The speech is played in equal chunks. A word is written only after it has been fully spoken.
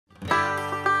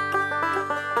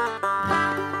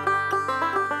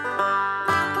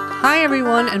Hi,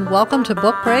 everyone, and welcome to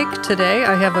Book Break. Today,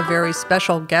 I have a very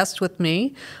special guest with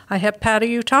me. I have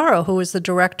Patty Uttaro, who is the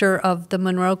director of the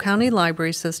Monroe County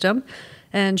Library System,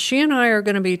 and she and I are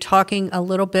going to be talking a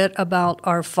little bit about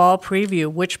our fall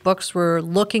preview, which books we're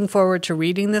looking forward to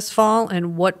reading this fall,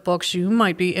 and what books you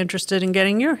might be interested in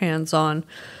getting your hands on.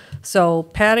 So,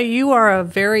 Patty, you are a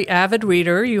very avid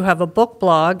reader. You have a book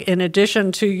blog in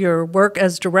addition to your work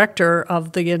as director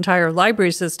of the entire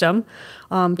library system.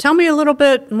 Tell me a little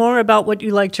bit more about what you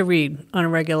like to read on a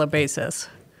regular basis.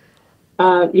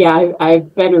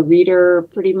 I've been a reader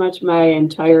pretty much my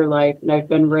entire life, and I've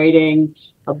been writing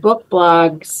a book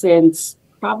blog since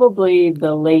probably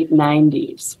the late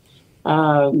 90s.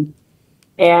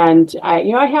 And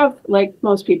I have, like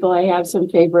most people, I have some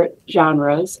favorite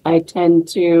genres. I tend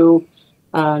to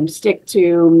stick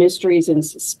to mysteries and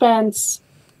suspense.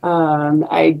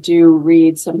 I do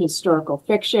read some historical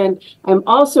fiction. I'm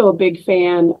also a big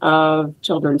fan of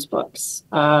children's books.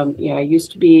 I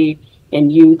used to be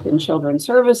in youth and children's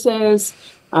services,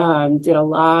 did a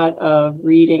lot of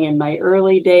reading in my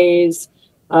early days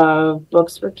of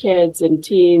books for kids and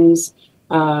teens.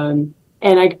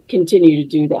 And I continue to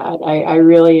do that. I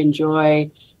really enjoy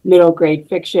middle grade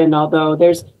fiction, although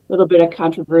there's a little bit of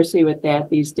controversy with that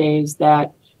these days,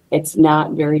 that it's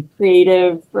not very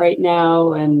creative right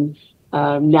now and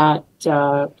not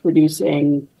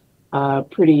producing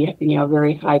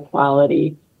very high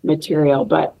quality material.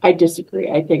 But I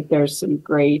disagree. I think there's some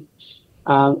great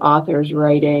authors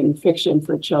writing fiction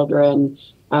for children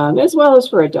as well as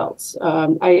for adults.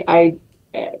 My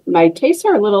tastes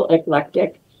are a little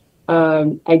eclectic.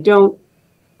 I don't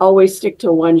always stick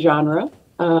to one genre,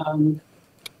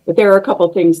 but there are a couple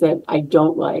things that I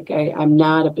don't like. I'm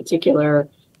not a particular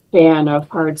fan of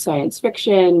hard science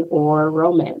fiction or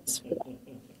romance.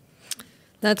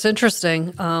 That's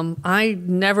interesting. I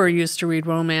never used to read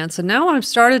romance, and now I've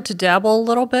started to dabble a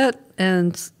little bit.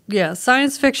 And yeah,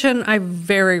 science fiction I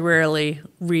very rarely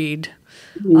read.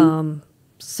 Mm-hmm.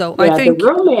 I think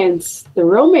the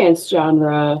romance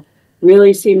genre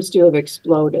really seems to have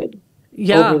exploded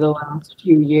over the last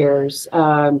few years.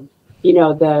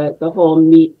 The whole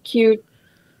meet cute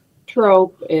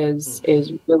trope is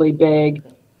really big,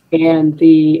 and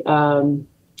the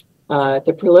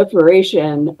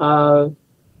proliferation of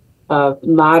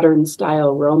modern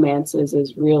style romances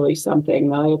is really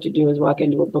something. All you have to do is walk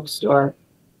into a bookstore,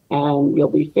 and you'll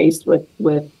be faced with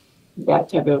that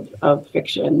type of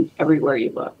fiction everywhere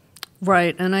you look.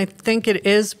 Right, and I think it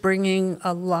is bringing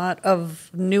a lot of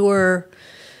newer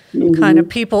kind of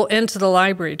people into the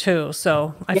library too.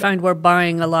 So I find we're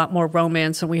buying a lot more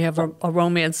romance, and we have a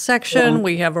romance section. Yeah.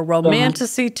 We have a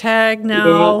romantasy tag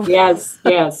now. Yeah.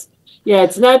 Yes. Yeah,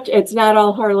 it's not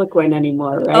all Harlequin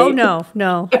anymore, right? Oh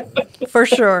no, for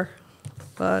sure.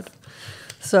 But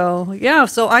so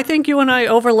I think you and I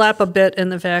overlap a bit in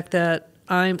the fact that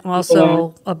I'm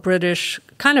also a British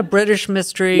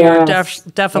mystery, or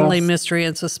definitely mystery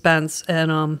and suspense,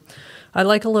 and I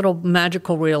like a little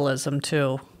magical realism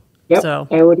too. Yep, so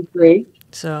I would agree.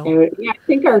 So I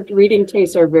think our reading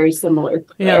tastes are very similar.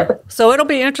 Yeah. So it'll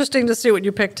be interesting to see what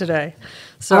you pick today.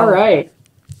 So,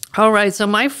 All right. So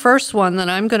my first one that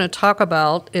I'm going to talk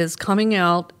about is coming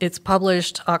out. It's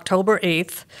published October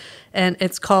 8th, and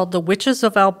it's called The Witches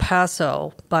of El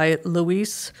Paso by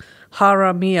Luis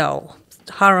Jaramillo.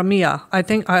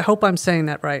 I hope I'm saying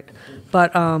that right.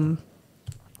 But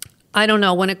I don't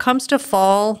know. When it comes to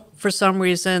fall, for some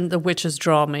reason, the witches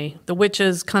draw me. The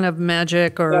witches, kind of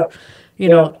magic or,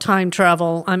 time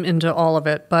travel. I'm into all of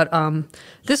it. But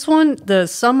this one, the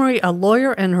summary, a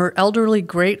lawyer and her elderly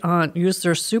great-aunt use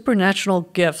their supernatural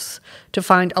gifts to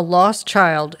find a lost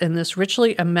child in this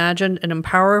richly imagined and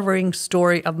empowering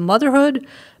story of motherhood,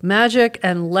 magic,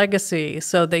 and legacy.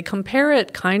 So they compare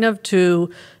it kind of to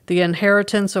The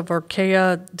Inheritance of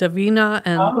Orquella Divina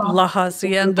and La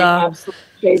Hacienda. Absolute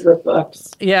favorite books.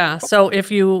 Yeah, so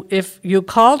if you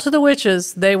call to the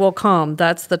witches, they will come.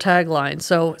 That's the tagline.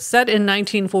 So set in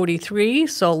 1943,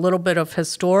 so a little bit of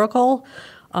historical,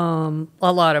 a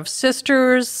lot of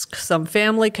sisters, some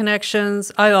family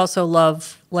connections. I also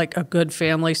love like a good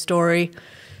family story,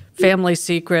 family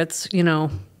secrets.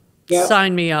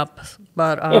 Sign me up.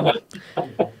 But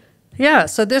yeah,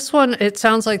 so this one, it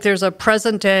sounds like there's a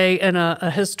present day and a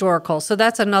historical. So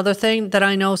that's another thing that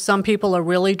I know some people are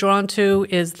really drawn to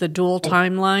is the dual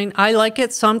timeline. I like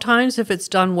it sometimes if it's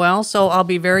done well, so I'll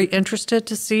be very interested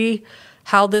to see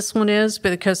how this one is,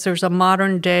 because there's a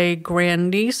modern day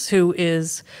grandniece who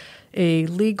is a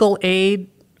legal aid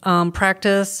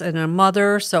practice and a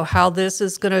mother. So how this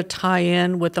is going to tie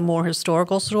in with the more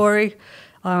historical story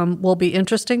will be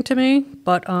interesting to me.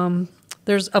 But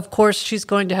there's, of course, she's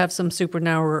going to have some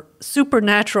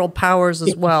supernatural powers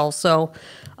as well. So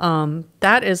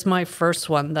that is my first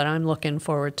one that I'm looking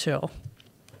forward to.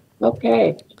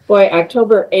 Okay. Boy,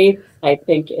 October 8th, I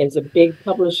think, is a big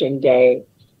publishing day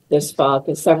this fall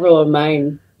because several of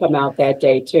mine come out that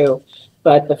day too.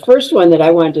 But the first one that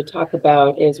I wanted to talk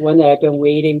about is one that I've been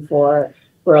waiting for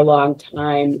a long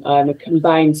time. It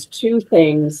combines two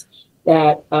things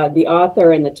that the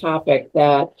author and the topic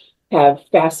that have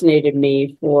fascinated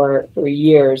me for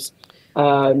years.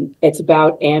 It's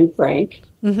about Anne Frank.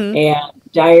 Mm-hmm. And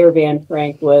Diary of Anne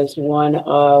Frank was one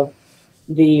of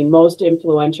the most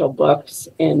influential books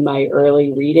in my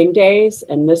early reading days.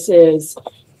 And this is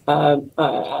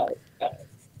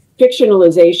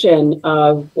fictionalization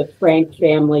of the Frank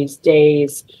family's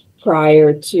days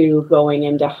prior to going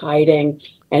into hiding.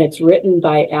 And it's written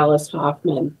by Alice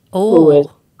Hoffman, who is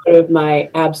one of my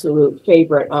absolute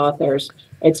favorite authors.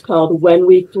 It's called When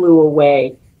We Flew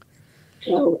Away.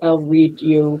 I'll read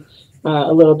you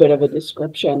a little bit of a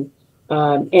description.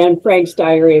 Anne Frank's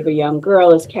Diary of a Young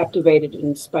Girl has captivated and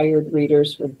inspired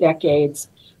readers for decades.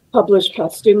 Published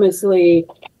posthumously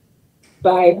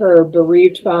by her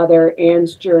bereaved father,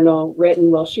 Anne's journal,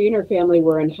 written while she and her family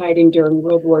were in hiding during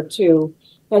World War II,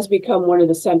 has become one of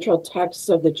the central texts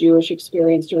of the Jewish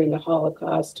experience during the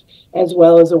Holocaust, as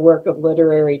well as a work of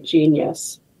literary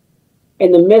genius.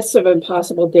 In the midst of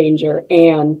impossible danger,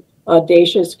 Anne,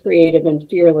 audacious, creative, and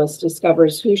fearless,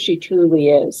 discovers who she truly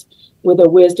is. With a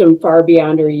wisdom far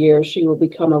beyond her years, she will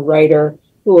become a writer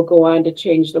who will go on to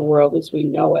change the world as we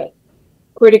know it.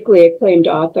 Critically acclaimed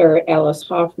author Alice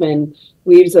Hoffman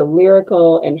weaves a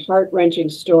lyrical and heart-wrenching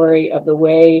story of the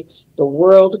way the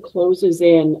world closes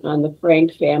in on the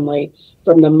Frank family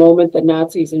from the moment the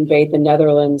Nazis invade the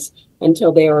Netherlands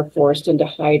until they are forced into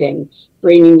hiding,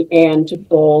 bringing Anne to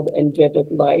bold and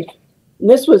vivid life. And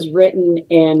this was written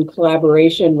in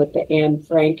collaboration with the Anne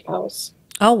Frank House.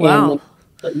 Oh, wow.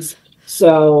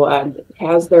 So it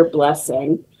has their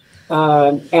blessing.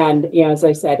 And, as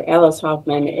I said, Alice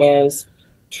Hoffman is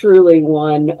truly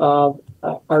one of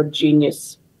our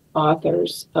genius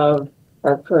authors of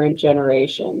our current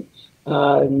generation.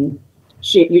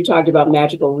 You talked about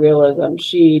magical realism.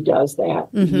 She does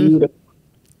that beautifully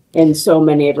in so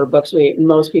many of her books.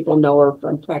 Most people know her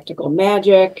from Practical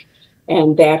Magic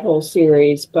and that whole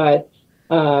series. But,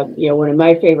 one of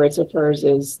my favorites of hers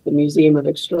is The Museum of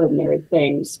Extraordinary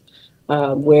Things,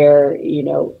 where,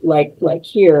 like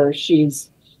here, she's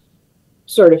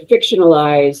sort of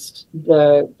fictionalized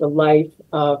the life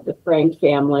of the Frank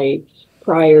family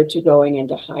prior to going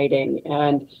into hiding,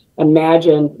 and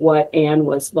imagine what Anne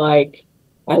was like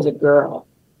as a girl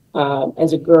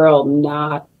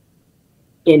not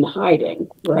in hiding,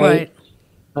 right?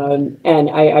 And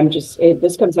I'm just,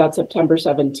 this comes out September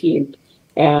 17th,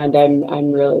 and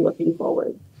I'm really looking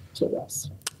forward to this.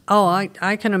 Oh,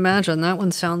 I can imagine. That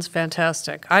one sounds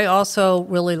fantastic. I also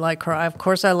really like her. Of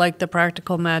course, I like the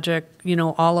Practical Magic,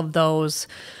 all of those.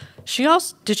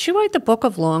 Did she write the Book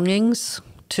of Longings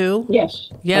too? Yes.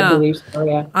 Yeah. I believe so,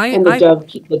 yeah. And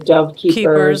the Dove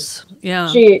Keepers. Yeah.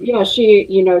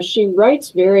 She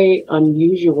writes very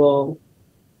unusual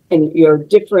and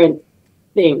different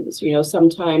things.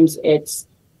 Sometimes it's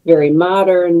very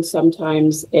modern,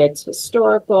 sometimes it's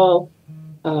historical,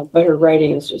 but her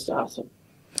writing is just awesome.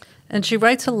 And she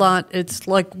writes a lot. It's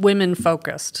like women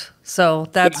focused. So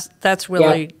that's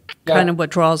really kind of what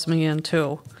draws me in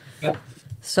too. Yeah.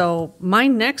 So my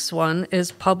next one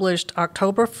is published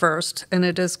October 1st, and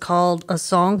it is called A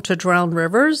Song to Drown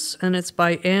Rivers, and it's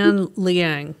by Anne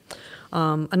Liang.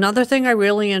 Another thing I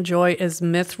really enjoy is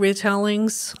myth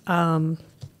retellings.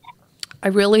 I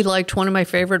really liked one of my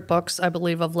favorite books, I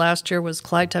believe, of last year was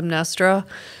Clytemnestra.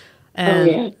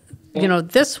 And,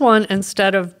 this one,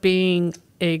 instead of being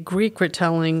a Greek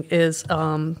retelling, is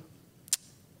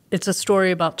it's a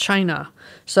story about China.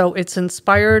 So it's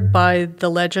inspired by the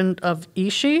legend of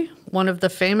Ishi, one of the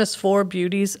famous four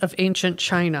beauties of ancient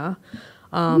China.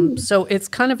 So it's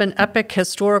kind of an epic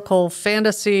historical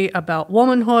fantasy about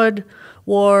womanhood,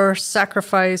 war,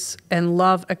 sacrifice, and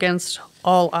love against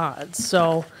all odds.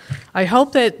 So I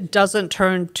hope that doesn't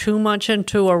turn too much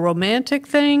into a romantic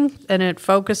thing, and it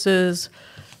focuses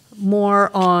more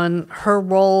on her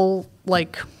role,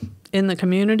 like, in the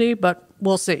community, but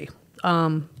we'll see.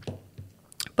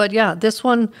 But yeah, this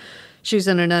one, she's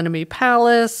in an enemy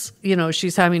palace.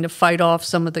 She's having to fight off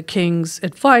some of the king's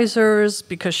advisors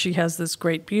because she has this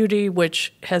great beauty,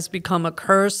 which has become a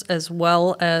curse as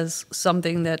well as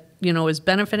something that, is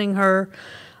benefiting her.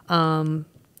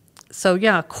 So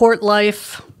yeah, court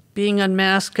life, being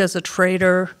unmasked as a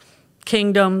traitor,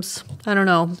 kingdoms. I don't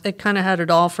know. It kind of had it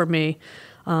all for me.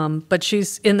 But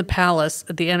she's in the palace,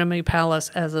 the enemy palace,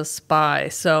 as a spy.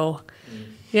 So,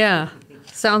 yeah,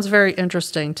 sounds very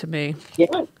interesting to me.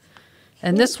 Yeah.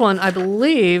 And this one, I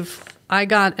believe I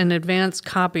got an advanced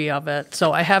copy of it.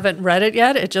 So I haven't read it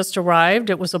yet. It just arrived.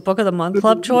 It was a Book of the Month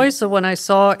Club choice. So when I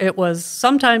saw it was,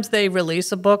 sometimes they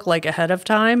release a book like ahead of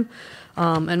time.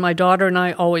 And my daughter and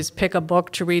I always pick a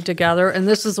book to read together. And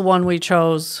this is the one we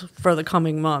chose for the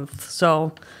coming month.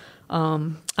 So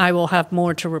I will have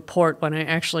more to report when I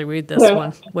actually read this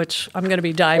one, which I'm going to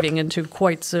be diving into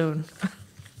quite soon.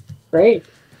 Great.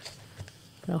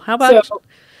 So how about...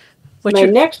 My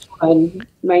next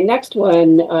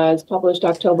one is published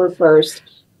October 1st,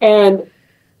 and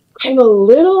I'm a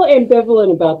little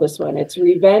ambivalent about this one. It's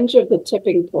Revenge of the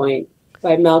Tipping Point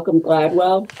by Malcolm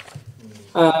Gladwell.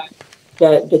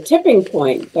 The Tipping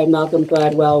Point by Malcolm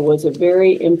Gladwell was a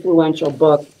very influential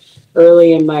book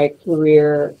early in my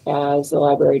career as a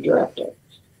library director.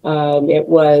 It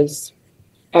was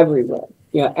everywhere.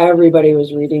 Everybody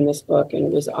was reading this book, and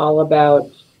it was all about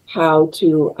how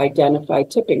to identify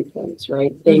tipping points,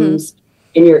 right? Things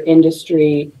in your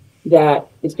industry that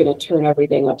is going to turn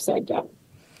everything upside down.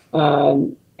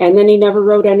 And then he never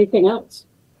wrote anything else.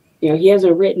 He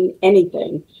hasn't written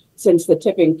anything since the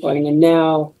tipping point. And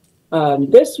now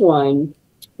this one,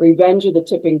 Revenge of the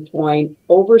Tipping Point,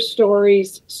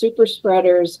 Overstories, Super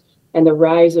Spreaders, and the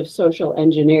Rise of Social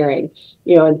Engineering.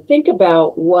 And think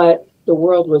about what the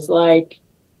world was like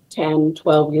 10,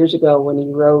 12 years ago when he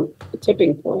wrote The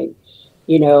Tipping Point.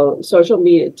 Social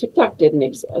media, TikTok didn't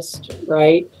exist,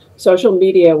 right? Social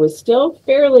media was still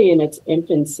fairly in its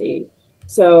infancy.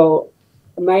 So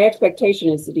my expectation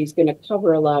is that he's going to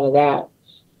cover a lot of that.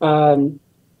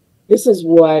 This is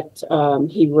what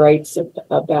he writes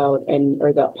about,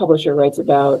 or the publisher writes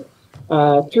about.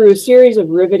 Through a series of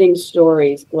riveting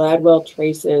stories, Gladwell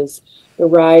traces the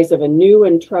rise of a new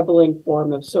and troubling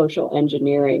form of social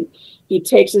engineering. He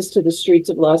takes us to the streets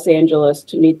of Los Angeles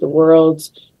to meet the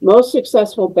world's most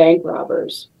successful bank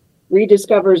robbers,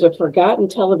 rediscovers a forgotten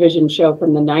television show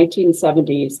from the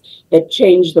 1970s that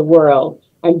changed the world.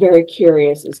 I'm very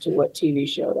curious as to what TV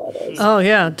show that is. Oh,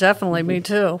 yeah, definitely. Me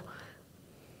too.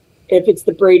 If it's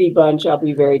the Brady Bunch, I'll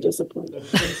be very disappointed.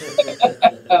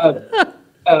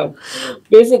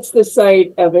 Visits the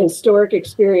site of a historic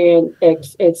experiment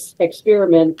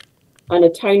on a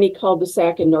tiny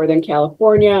cul-de-sac in Northern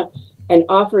California, and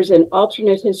offers an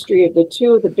alternate history of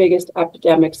two of the biggest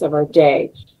epidemics of our day,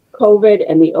 COVID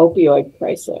and the opioid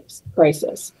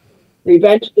crisis.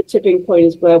 Revenge of the Tipping Point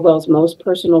is Gladwell's most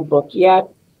personal book yet.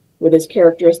 With his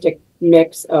characteristic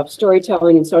mix of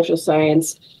storytelling and social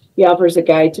science, he offers a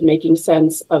guide to making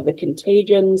sense of the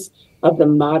contagions of the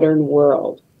modern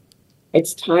world.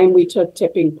 It's time we took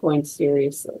tipping points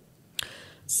seriously.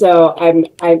 So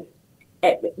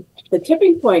the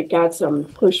Tipping Point got some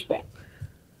pushback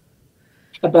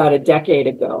about a decade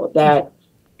ago that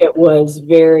it was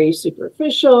very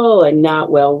superficial and not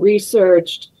well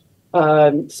researched.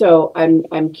 So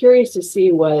I'm curious to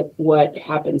see what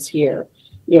happens here.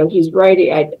 He's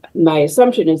writing. My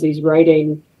assumption is he's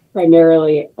writing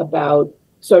primarily about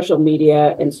social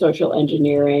media and social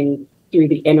engineering through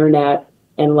the internet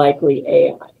and likely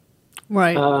AI.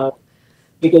 Right.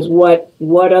 Because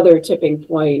what other tipping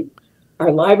point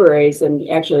are libraries and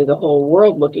actually the whole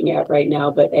world looking at right now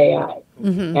but AI?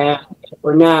 And if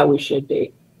we're not, we should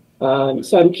be.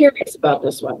 So I'm curious about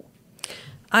this one.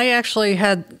 I actually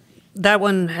had that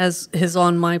one is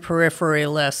on my periphery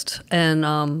list. And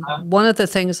one of the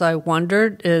things I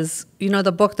wondered is,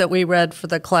 the book that we read for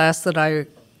the class that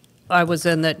I was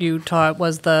in that you taught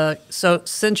was So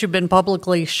Since You've Been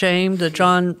Publicly Shamed, the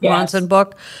John Ronson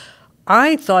book.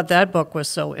 I thought that book was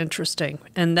so interesting,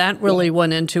 and that really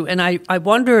went into, and I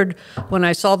wondered when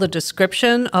I saw the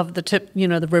description of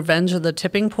the Revenge of the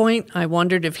Tipping Point, I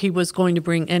wondered if he was going to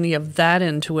bring any of that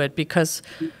into it, because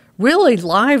really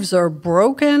lives are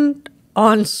broken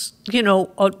on,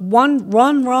 one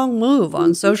wrong move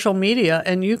on social media,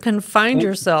 and you can find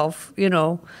yourself,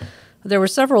 there were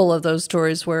several of those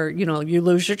stories where, you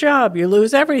lose your job, you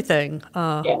lose everything.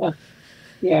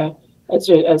 Yeah. It's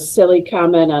a silly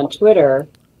comment on Twitter,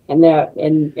 and that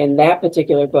in that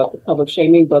particular book, the public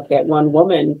shaming book, that one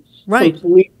woman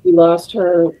completely lost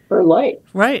her life.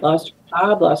 Right. Lost her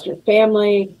job, lost her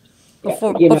family.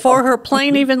 Before her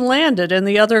plane even landed in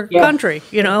the other country,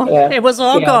 it was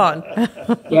all gone.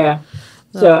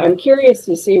 So I'm curious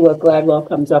to see what Gladwell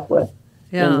comes up with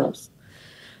in this.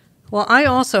 Well, I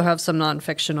also have some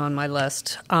nonfiction on my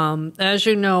list. As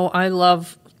you know,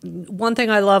 one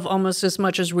thing I love almost as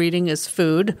much as reading is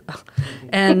food.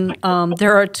 And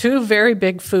there are two very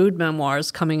big food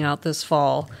memoirs coming out this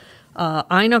fall.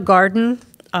 Ina Garten,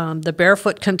 The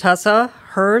Barefoot Contessa,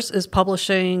 hers is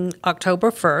publishing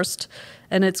October 1st,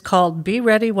 and it's called Be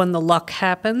Ready When the Luck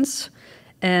Happens.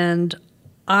 And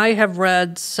I have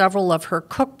read several of her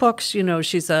cookbooks. You know,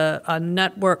 she's a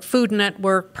Food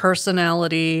Network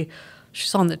personality.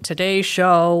 She's on the Today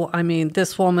Show. I mean,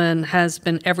 this woman has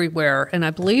been everywhere. And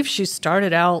I believe she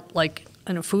started out like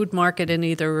in a food market in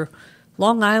either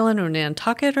Long Island or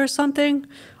Nantucket or something.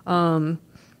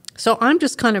 So I'm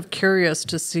just kind of curious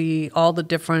to see all the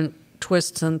different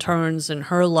twists and turns in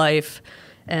her life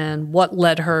and what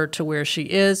led her to where she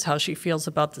is, how she feels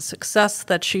about the success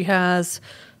that she has,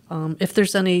 if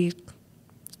there's any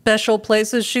special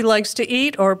places she likes to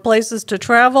eat or places to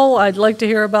travel. I'd like to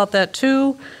hear about that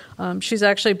too. She's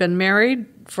actually been married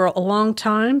for a long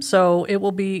time, so it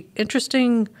will be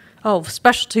interesting. Oh,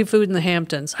 specialty food in the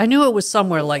Hamptons. I knew it was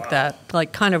somewhere like that,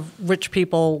 like kind of rich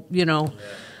people, you know.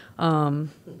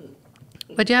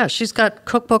 But yeah, she's got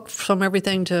cookbooks from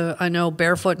everything to, I know,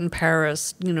 Barefoot in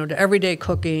Paris, you know, to everyday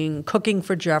cooking, cooking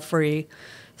for Jeffrey.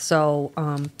 So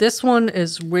this one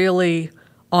is really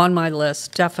on my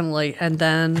list, definitely. And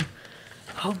then,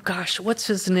 oh gosh, what's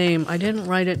his name? I didn't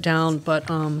write it down, but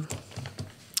the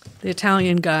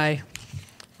Italian guy.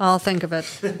 I'll think of it.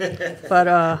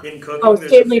 But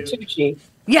Stanley Tucci.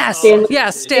 Yes,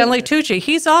 Stanley Tucci.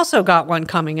 He's also got one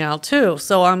coming out too.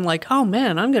 So I'm like, oh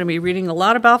man, I'm going to be reading a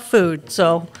lot about food.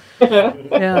 So,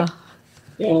 yeah.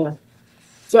 Yeah.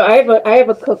 So I have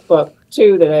a cookbook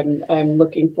too that I'm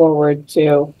looking forward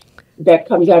to that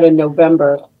comes out in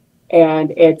November,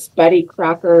 and it's Betty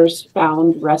Crocker's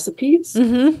Found Recipes.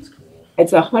 Mm-hmm.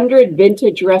 It's 100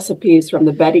 vintage recipes from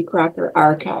the Betty Crocker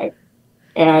archive.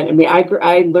 And I mean,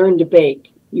 I learned to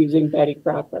bake using Betty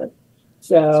Crocker.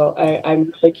 So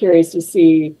I'm really curious to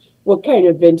see what kind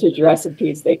of vintage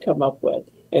recipes they come up with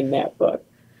in that book.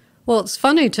 Well, it's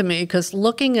funny to me because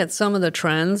looking at some of the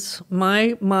trends,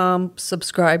 my mom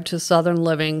subscribed to Southern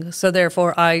Living. So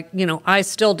therefore I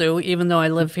still do, even though I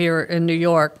live here in New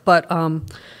York. But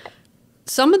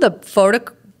some of the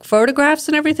photographs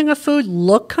and everything of food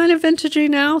look kind of vintagey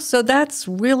now, so that's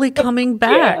really coming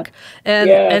back.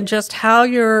 And just how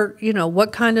you're, you know,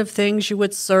 what kind of things you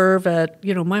would serve at,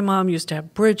 you know, my mom used to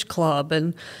have bridge club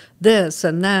and this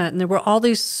and that, and there were all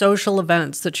these social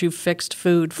events that you fixed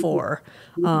food for.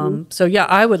 So yeah,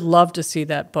 I would love to see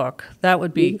that book. That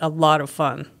would be a lot of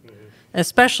fun.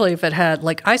 Especially if it had,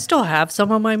 like, I still have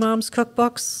some of my mom's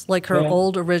cookbooks, like her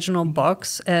old original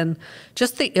books, and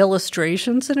just the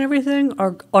illustrations and everything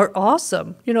are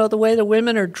awesome. You know, the way the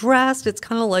women are dressed, it's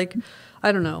kind of like,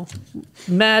 I don't know,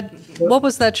 what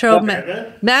was that show?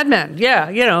 Mad Men, yeah.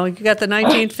 You know, you got the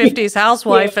 1950s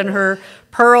housewife and her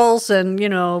pearls and, you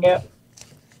know,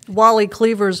 Wally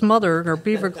Cleaver's mother or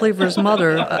Beaver Cleaver's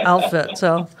mother outfit.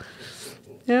 So,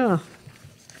 yeah.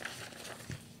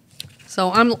 So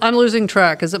I'm losing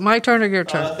track. Is it my turn or your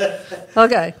turn?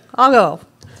 Okay, I'll go.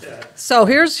 So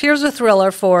here's a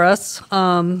thriller for us,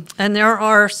 and there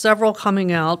are several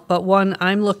coming out, but one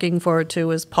I'm looking forward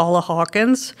to is Paula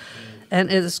Hawkins,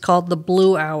 and it is called The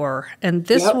Blue Hour. And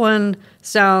this one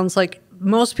sounds like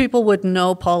most people would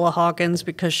know Paula Hawkins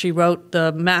because she wrote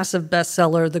the massive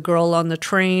bestseller The Girl on the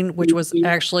Train, which was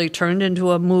actually turned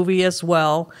into a movie as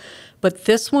well. But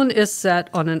this one is set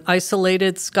on an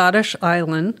isolated Scottish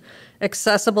island,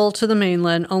 accessible to the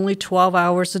mainland, only 12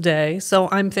 hours a day. So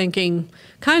I'm thinking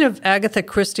kind of Agatha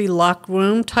Christie locked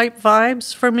room type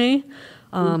vibes for me.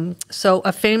 So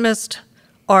a famous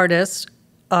artist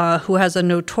who has a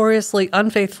notoriously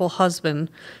unfaithful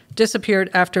husband disappeared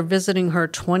after visiting her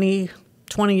 20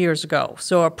 years ago.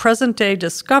 So a present-day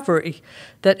discovery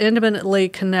that intimately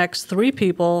connects three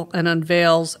people and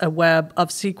unveils a web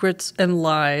of secrets and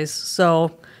lies.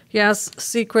 So yes,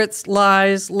 secrets,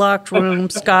 lies, locked room,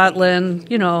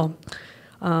 Scotland, you know.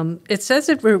 It says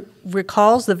it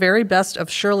recalls the very best of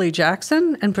Shirley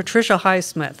Jackson and Patricia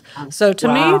Highsmith. So to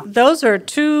me, those are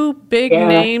two big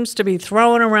names to be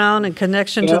thrown around in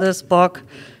connection to this book.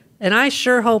 And I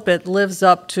sure hope it lives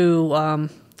up to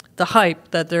the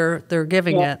hype that they're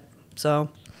giving it. So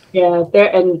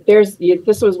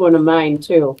this was one of mine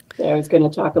too that I was going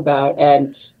to talk about.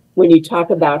 And when you talk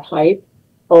about hype,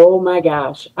 oh my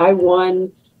gosh, I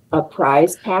won a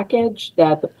prize package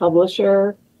that the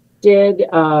publisher did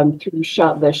through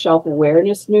the Shelf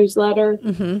Awareness newsletter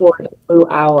for the Blue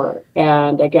Hour.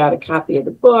 And I got a copy of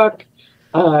the book,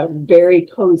 very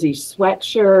cozy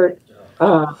sweatshirt,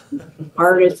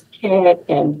 artist kit,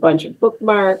 and a bunch of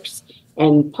bookmarks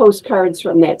and postcards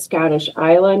from that Scottish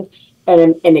island.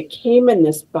 And it came in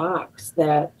this box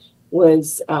that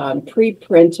was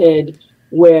pre-printed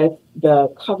with the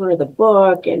cover of the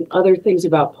book and other things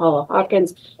about Paula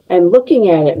Hawkins. And looking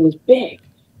at it, it was big.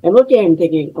 I'm looking at it and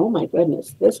thinking, oh my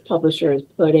goodness, this publisher is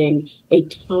putting a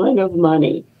ton of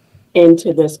money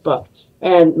into this book.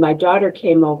 And my daughter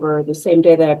came over the same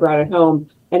day that I brought it home,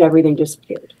 and everything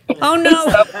disappeared. Oh no!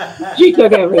 So she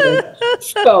took everything.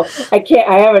 So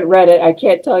I haven't read it. I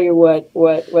can't tell you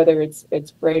whether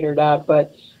it's great or not.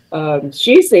 But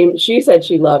she said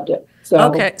she loved it. So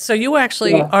okay, so you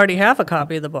actually already have a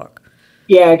copy of the book.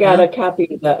 Yeah, I got a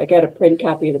copy of I got a print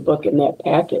copy of the book in that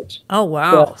package. Oh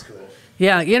wow! So,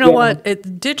 yeah, you know what?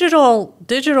 Digital,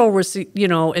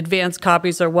 advanced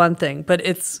copies are one thing, but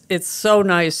it's so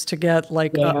nice to get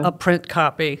like a print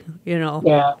copy.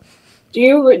 Yeah. Do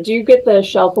you get the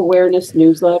Shelf Awareness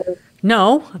newsletter?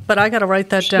 No, but I got to write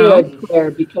that down.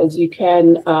 Claire, because you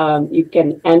can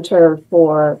enter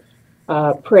for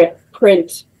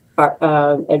print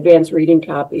advanced reading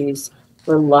copies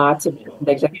for lots of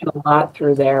things. I get a lot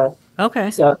through there. Okay.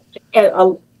 So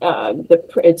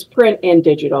it's print and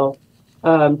digital,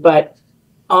 but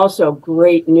also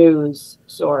great news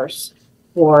source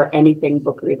for anything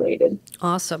book related.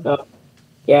 Awesome. So,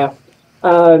 yeah.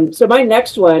 So my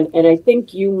next one, and I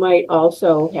think you might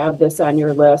also have this on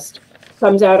your list,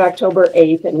 comes out October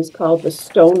 8th and is called The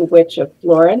Stone Witch of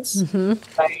Florence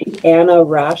by Anna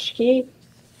Roschke.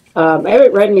 I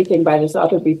haven't read anything by this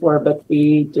author before, but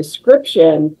the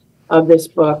description of this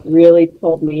book really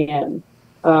pulled me in.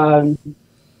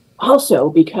 Also,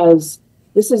 because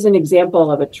this is an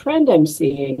example of a trend I'm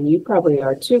seeing, you probably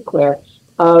are too, Claire,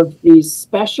 of these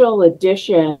special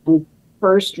edition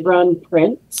first run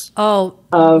prints. Oh,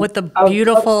 with the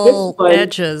beautiful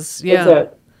edges. Yeah. It's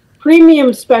a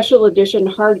premium special edition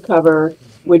hardcover,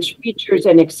 which features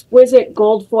an exquisite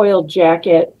gold foil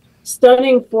jacket,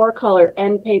 stunning four-color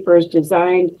end papers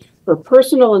designed for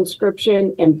personal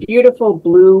inscription, and beautiful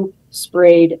blue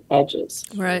sprayed edges.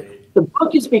 Right. The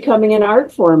book is becoming an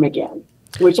art form again,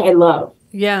 which I love.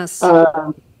 Yes.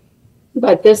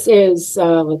 But this is,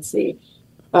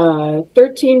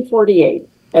 1348.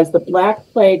 As the Black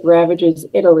Plague ravages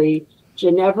Italy,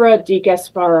 Ginevra di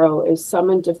Gasparo is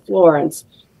summoned to Florence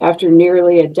after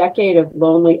nearly a decade of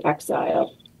lonely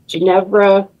exile.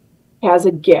 Ginevra has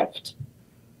a gift.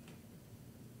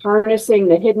 Harnessing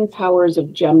the hidden powers of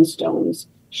gemstones,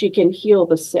 she can heal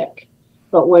the sick.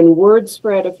 But when word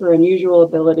spread of her unusual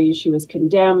abilities, she was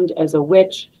condemned as a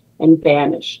witch and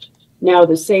banished. Now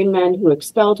the same men who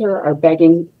expelled her are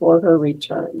begging for her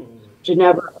return.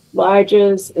 Ginevra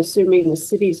obliges, assuming the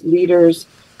city's leaders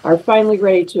are finally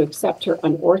ready to accept her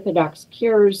unorthodox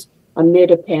cures amid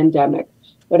a pandemic.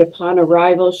 But upon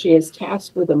arrival, she is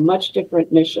tasked with a much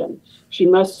different mission. She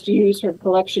must use her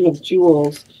collection of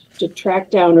jewels to track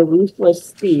down a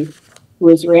ruthless thief who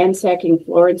is ransacking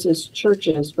Florence's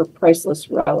churches for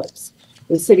priceless relics,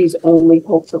 the city's only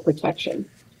hope for protection.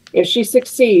 If she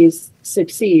succeeds,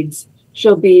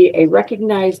 she'll be a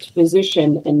recognized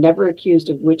physician and never accused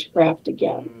of witchcraft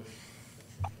again.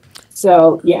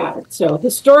 So, so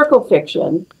historical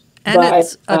fiction. And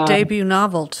it's a debut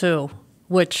novel, too,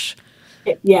 which...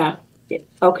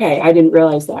 Okay, I didn't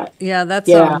realize that. Yeah, that's...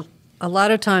 a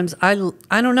lot of times, I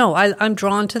don't know, I'm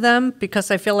drawn to them because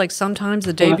I feel like sometimes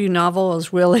the debut novel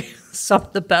is really some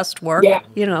of the best work, Yeah,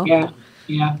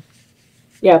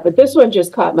 but this one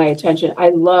just caught my attention. I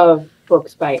love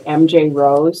books by M.J.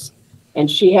 Rose, and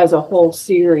she has a whole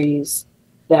series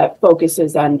that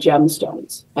focuses on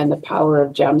gemstones and the power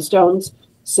of gemstones.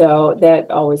 So that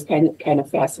always kind of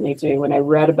fascinates me. When I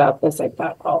read about this, I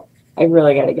thought, oh, I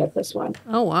really got to get this one.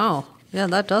 Oh, wow. Yeah,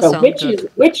 that does sound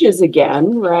good. Witches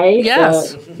again, right?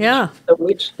 Yes, The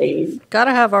witch theme. Got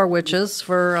to have our witches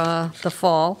for the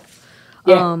fall.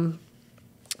 Yeah.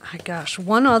 Gosh,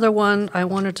 one other one I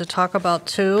wanted to talk about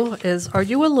too is, are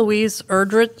you a Louise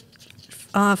Erdrich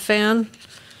fan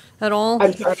at all?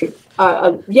 I'm sorry.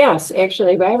 Yes,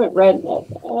 actually, but I haven't read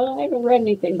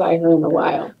anything by her in a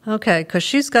while. Okay, because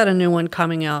she's got a new one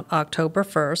coming out October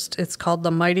 1st. It's called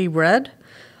The Mighty Red.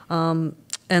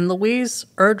 And Louise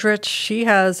Erdrich, she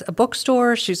has a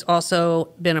bookstore. She's also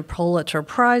been a Pulitzer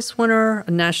Prize winner,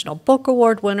 a National Book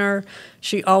Award winner.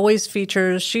 She always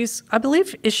features, I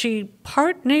believe, is she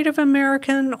part Native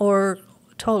American or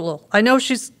total? I know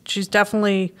she's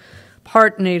definitely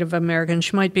part Native American.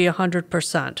 She might be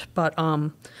 100%. But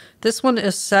this one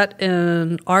is set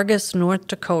in Argus, North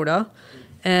Dakota.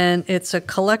 And it's a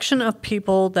collection of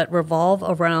people that revolve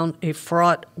around a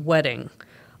fraught wedding.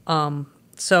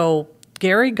 So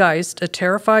Gary Geist, a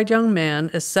terrified young man,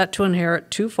 is set to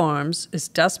inherit 2 farms, is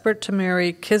desperate to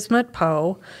marry Kismet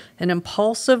Poe, an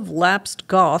impulsive, lapsed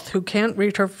goth who can't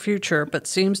read her future but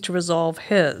seems to resolve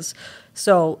his.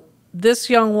 So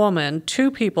this young woman, 2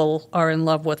 people are in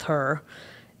love with her,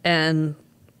 and,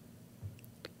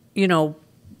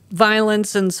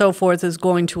 violence and so forth is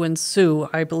going to ensue,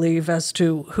 I believe, as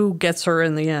to who gets her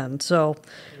in the end. So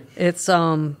it's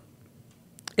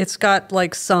got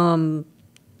like some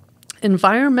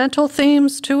environmental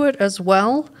themes to it as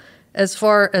well, as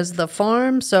far as the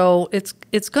farm. So it's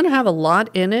going to have a lot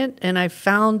in it. And I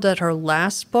found that her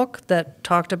last book that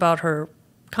talked about her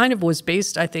kind of was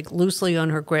based, I think, loosely on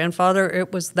her grandfather.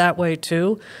 It was that way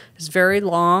too. It's very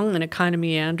long and it kind of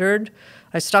meandered.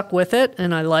 I stuck with it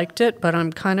and I liked it, but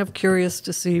I'm kind of curious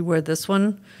to see where this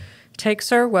one takes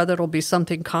her, whether it'll be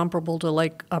something comparable to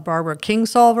like a Barbara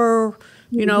Kingsolver,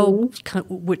 you know,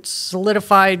 which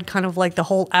solidified kind of like the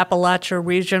whole Appalachia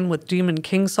region with Demon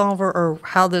Kingsolver, or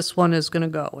how this one is going to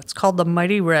go. It's called The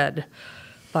Mighty Red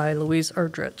by Louise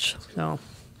Erdrich. So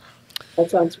that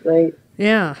sounds great.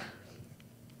 Yeah.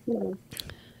 Yeah.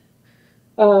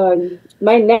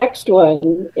 My next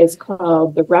one is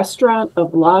called The Restaurant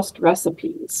of Lost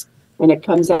Recipes, and it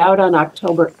comes out on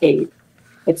October 8th.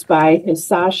 It's by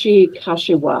Hisashi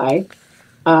Kashiwai,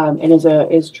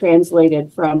 and is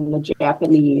translated from the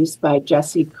Japanese by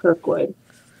Jesse Kirkwood.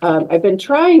 I've been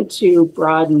trying to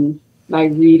broaden my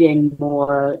reading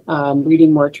more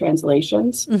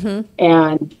translations,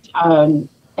 and I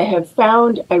have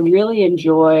found I really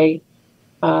enjoy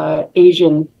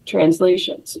Asian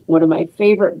translations. One of my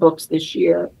favorite books this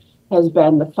year has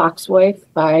been The Foxwife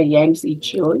by Yangtze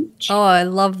Chun. Oh, I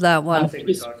love that one.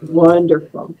 It's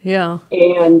wonderful. Yeah.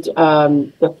 And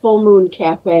The Full Moon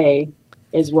Cafe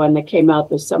is one that came out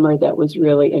this summer that was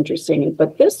really interesting.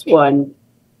 But this one,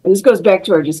 and this goes back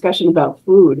to our discussion about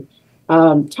food,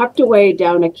 tucked away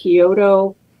down a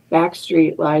Kyoto back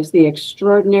street lies the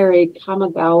extraordinary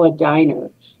Kamigawa Diner,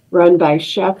 run by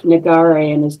Chef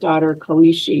Nagare and his daughter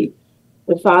Koichi.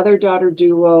 The father-daughter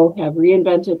duo have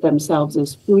reinvented themselves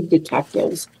as food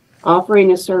detectives,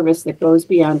 offering a service that goes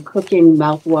beyond cooking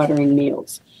mouth-watering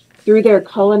meals. Through their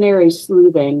culinary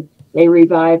sleuthing, they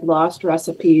revive lost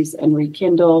recipes and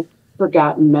rekindle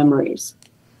forgotten memories.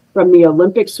 From the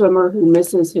Olympic swimmer who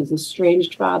misses his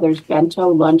estranged father's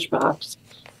bento lunchbox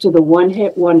to the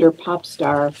one-hit wonder pop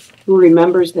star who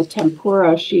remembers the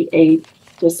tempura she ate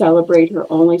to celebrate her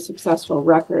only successful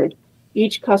record,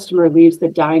 each customer leaves the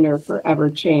diner forever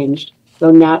changed,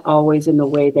 though not always in the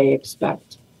way they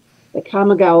expect. The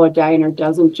Kamigawa Diner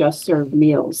doesn't just serve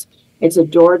meals. It's a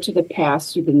door to the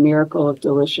past through the miracle of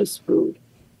delicious food.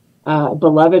 A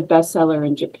beloved bestseller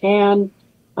in Japan,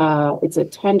 it's a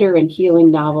tender and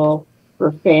healing novel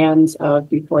for fans of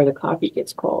Before the Coffee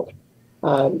Gets Cold.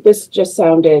 This just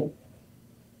sounded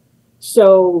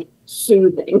so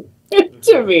soothing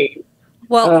to me.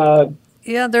 Well,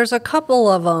 yeah, there's a couple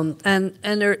of them, and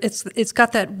it's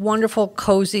got that wonderful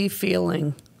cozy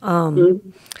feeling.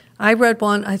 I read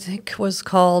one, I think was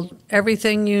called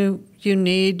Everything You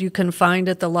Need You Can Find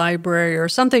at the Library, or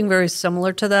something very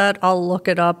similar to that. I'll look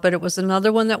it up, but it was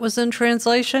another one that was in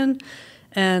translation,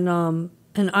 and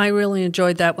I really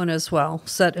enjoyed that one as well,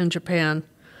 set in Japan.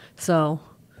 So,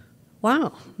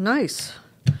 wow, nice.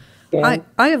 Yeah.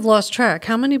 I have lost track.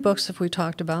 How many books have we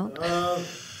talked about?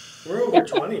 We're over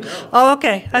 20 now. Oh,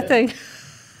 okay. Yeah. I think.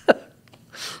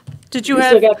 Did you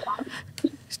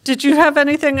have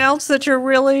anything else that you're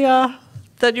really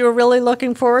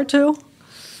looking forward to?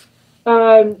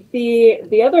 The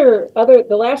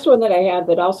last one that I have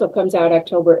that also comes out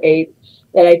October 8th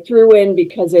that I threw in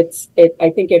because I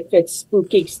think it fits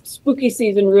spooky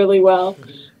season really well.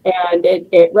 And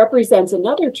it represents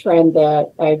another trend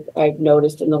that I've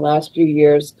noticed in the last few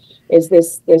years is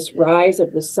this rise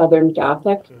of the Southern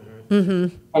Gothic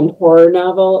and horror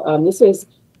novel. This is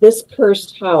This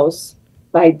Cursed House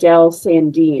by Del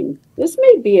Sandine. This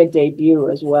may be a debut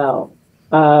as well.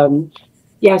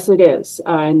 Yes, it is.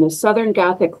 In the Southern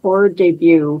Gothic horror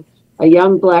debut, a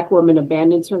young Black woman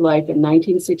abandons her life in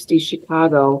 1960s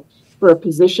Chicago for a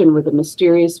position with a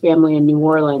mysterious family in New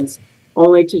Orleans,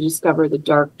 only to discover the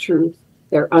dark truth.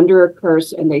 They're under a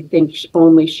curse and they think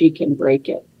only she can break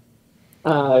it.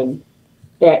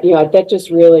 That just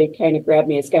really kind of grabbed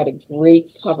me. It's got a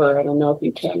great cover. I don't know if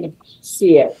you can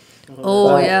see it.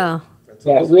 Oh, yeah.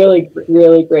 Yeah, really,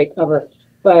 really great cover.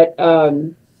 But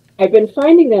I've been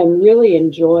finding them really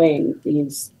enjoying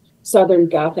these Southern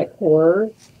Gothic horror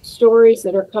stories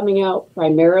that are coming out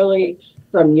primarily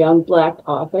from young Black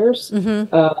authors.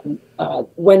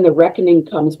 When the Reckoning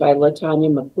Comes by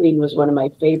LaTanya McQueen was one of my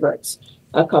favorites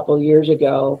a couple years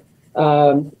ago.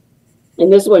 And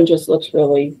this one just looks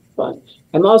really fun.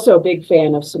 I'm also a big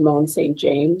fan of Simone St.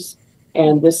 James,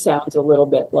 and this sounds a little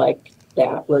bit like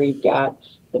that, where you've got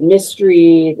the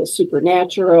mystery, the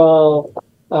supernatural,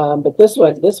 but this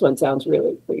one sounds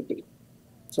really creepy.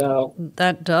 So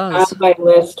that does on my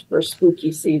list for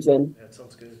spooky season. That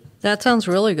sounds good. That sounds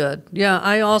really good. Yeah,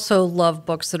 I also love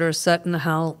books that are set in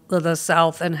the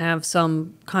South and have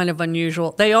some kind of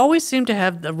unusual. They always seem to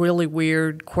have the really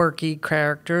weird, quirky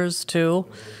characters too,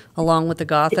 along with the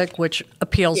Gothic, which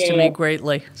appeals to me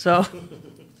greatly. So,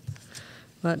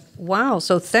 but wow,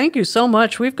 so thank you so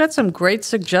much. We've got some great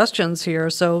suggestions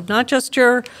here. So not just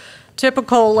your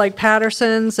typical like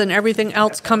Patterson's and everything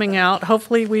else coming out.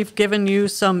 Hopefully, we've given you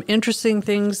some interesting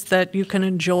things that you can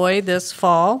enjoy this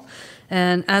fall.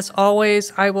 And as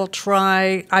always, I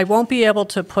won't be able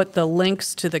to put the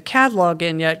links to the catalog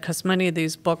in yet because many of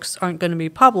these books aren't going to be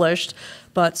published,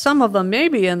 but some of them may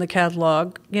be in the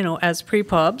catalog, as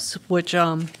pre-pubs, which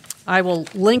I will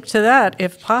link to that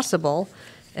if possible.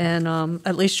 And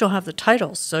at least you'll have the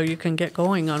titles so you can get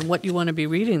going on what you want to be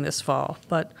reading this fall.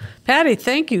 But Patty,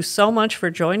 thank you so much for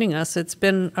joining us. It's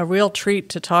been a real treat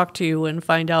to talk to you and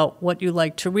find out what you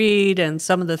like to read and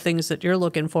some of the things that you're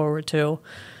looking forward to.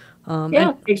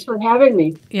 Thanks for having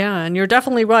me. Yeah, and you're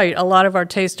definitely right. A lot of our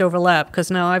taste overlap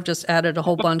because now I've just added a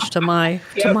whole bunch to my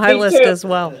list as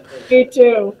well. Me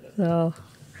too. So,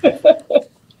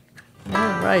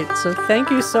 all right. So thank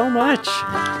you so much.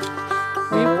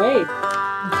 All right.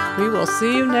 We will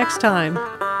see you next time. All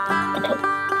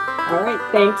right.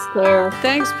 Thanks, Claire.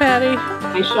 Thanks, Patty.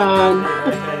 Hi, Sean.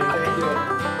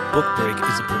 Book Break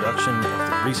is a production of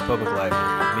the Reese Public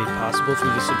Library, made possible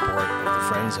through the support of the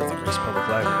Friends of the Reese Public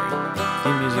Library.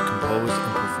 Theme music composed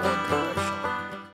and performed by